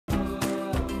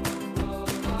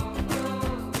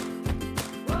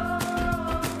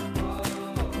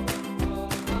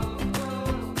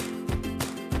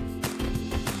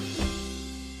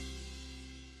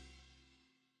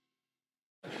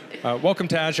Welcome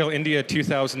to Agile India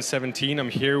 2017. I'm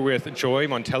here with Joy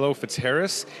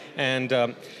Montello-Fitzharris,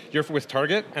 and you're with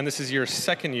Target, and this is your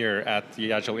second year at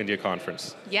the Agile India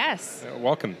conference. Yes.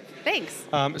 Welcome. Thanks.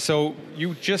 So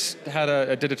you just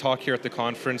did a talk here at the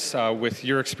conference with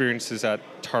your experiences at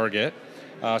Target,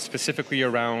 specifically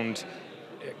around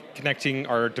connecting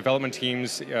our development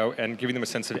teams and giving them a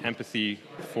sense of empathy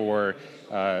for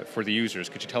the users.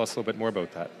 Could you tell us a little bit more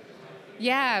about that?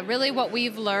 Yeah, really what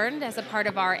we've learned as a part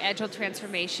of our Agile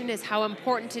transformation is how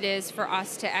important it is for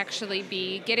us to actually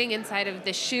be getting inside of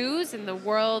the shoes and the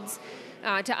worlds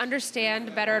to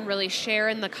understand better and really share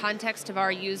in the context of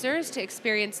our users, to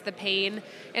experience the pain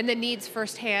and the needs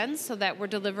firsthand so that we're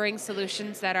delivering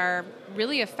solutions that are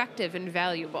really effective and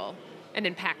valuable and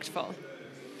impactful.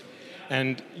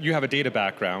 And you have a data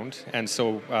background, and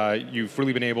so you've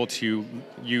really been able to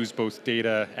use both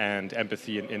data and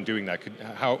empathy in doing that.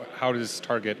 How does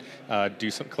Target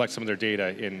collect some of their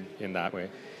data in that way?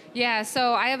 Yeah,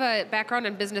 so I have a background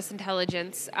in business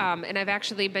intelligence, and I've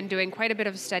actually been doing quite a bit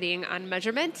of studying on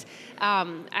measurement.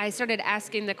 I started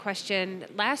asking the question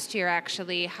last year,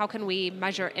 actually, how can we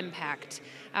measure impact?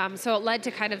 So it led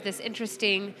to kind of this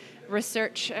interesting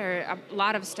research, or a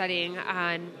lot of studying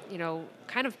on,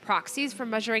 kind of proxies for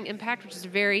measuring impact, which is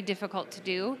very difficult to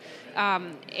do.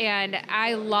 And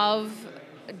I love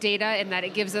data in that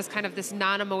it gives us kind of this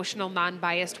non-emotional,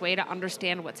 non-biased way to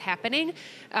understand what's happening.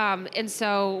 And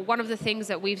so one of the things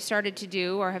that we've started to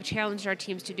do or have challenged our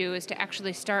teams to do is to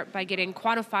actually start by getting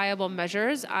quantifiable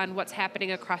measures on what's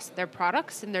happening across their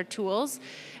products and their tools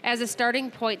as a starting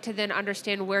point to then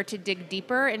understand where to dig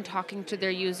deeper in talking to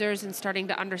their users and starting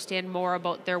to understand more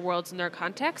about their worlds and their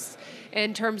contexts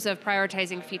in terms of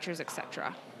prioritizing features, et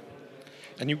cetera.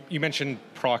 And you mentioned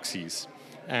proxies.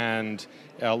 And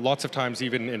lots of times,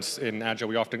 even in Agile,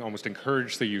 we often almost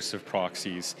encourage the use of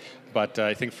proxies. But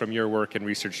I think from your work and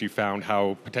research, you found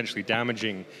how potentially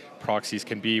damaging proxies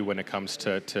can be when it comes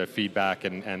to feedback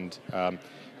and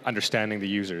understanding the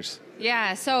users.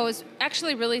 Yeah, so it was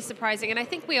actually really surprising. And I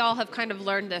think we all have kind of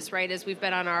learned this, right, as we've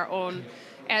been on our own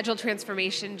Agile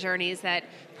transformation journeys, that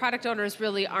product owners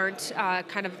really aren't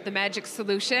kind of the magic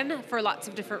solution for lots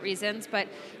of different reasons. But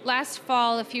last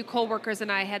fall, a few coworkers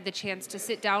and I had the chance to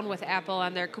sit down with Apple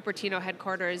on their Cupertino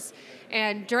headquarters.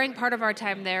 And during part of our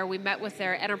time there, we met with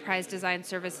their enterprise design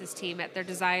services team at their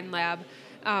design lab.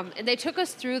 And they took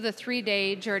us through the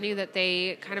 3-day journey that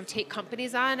they kind of take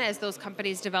companies on as those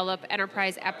companies develop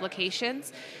enterprise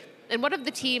applications. And one of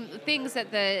the things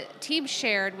that the team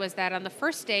shared was that on the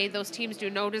first day, those teams do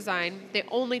no design, they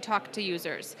only talk to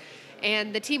users.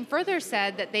 And the team further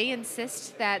said that they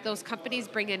insist that those companies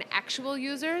bring in actual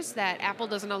users, that Apple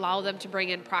doesn't allow them to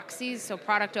bring in proxies, so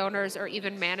product owners or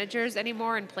even managers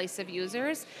anymore in place of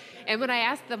users. And when I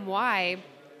asked them why,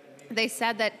 they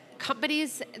said that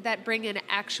companies that bring in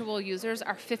actual users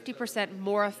are 50%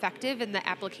 more effective in the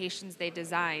applications they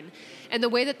design. And the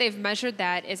way that they've measured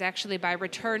that is actually by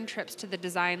return trips to the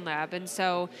design lab. And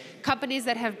so companies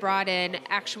that have brought in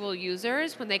actual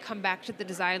users, when they come back to the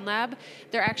design lab,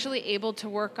 they're actually able to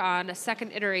work on a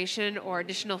second iteration or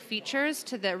additional features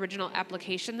to the original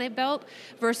application they built,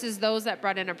 versus those that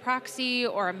brought in a proxy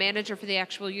or a manager for the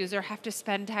actual user have to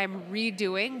spend time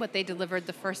redoing what they delivered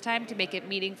the first time to make it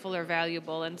meaningful or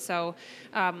valuable. And so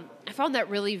I found that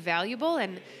really valuable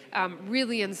and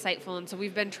really insightful, and so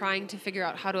we've been trying to figure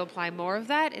out how to apply more of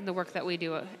that in the work that we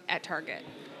do at Target.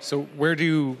 So where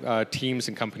do teams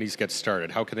and companies get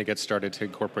started? How can they get started to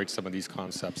incorporate some of these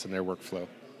concepts in their workflow?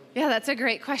 Yeah, that's a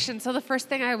great question. So the first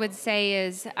thing I would say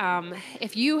is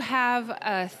if you have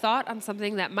a thought on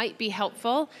something that might be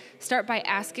helpful, start by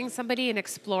asking somebody and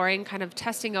exploring, kind of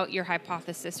testing out your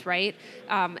hypothesis, right?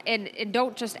 And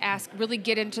don't just ask, really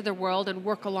get into the world and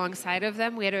work alongside of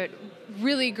them. We had a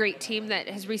really great team that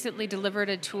has recently delivered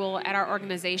a tool at our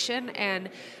organization, and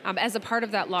as a part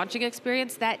of that launching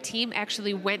experience, that team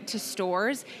actually went to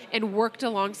stores and worked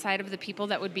alongside of the people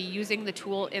that would be using the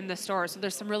tool in the store. So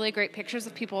there's some really great pictures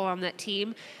of people on that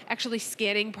team actually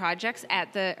scanning products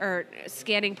at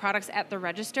the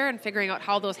register and figuring out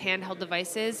how those handheld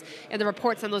devices and the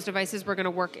reports on those devices were going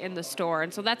to work in the store.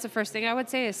 And so that's the first thing I would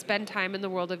say, is spend time in the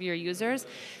world of your users.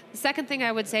 The second thing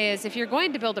I would say is if you're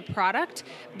going to build a product,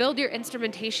 build your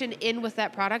instrumentation in with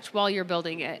that product while you're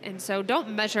building it. And so don't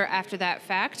measure after that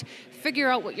fact. Figure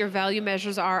out what your value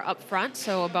measures are up front,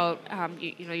 so about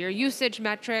your usage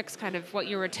metrics, kind of what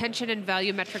your retention and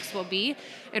value metrics will be,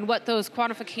 and what those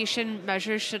quantification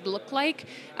measures should look like,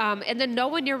 and then know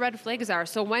when your red flags are.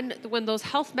 So when those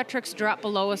health metrics drop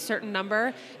below a certain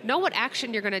number, know what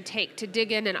action you're going to take to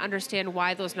dig in and understand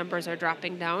why those numbers are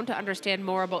dropping down, to understand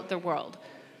more about the world.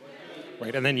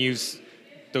 Right, and then use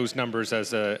those numbers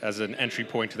as an entry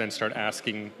point to then start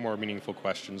asking more meaningful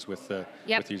questions with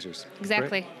users.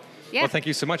 Exactly. Great. Yeah. Well, thank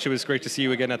you so much. It was great to see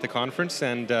you again at the conference,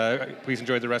 and please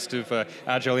enjoy the rest of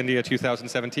Agile India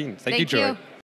 2017. Thank you, Joy.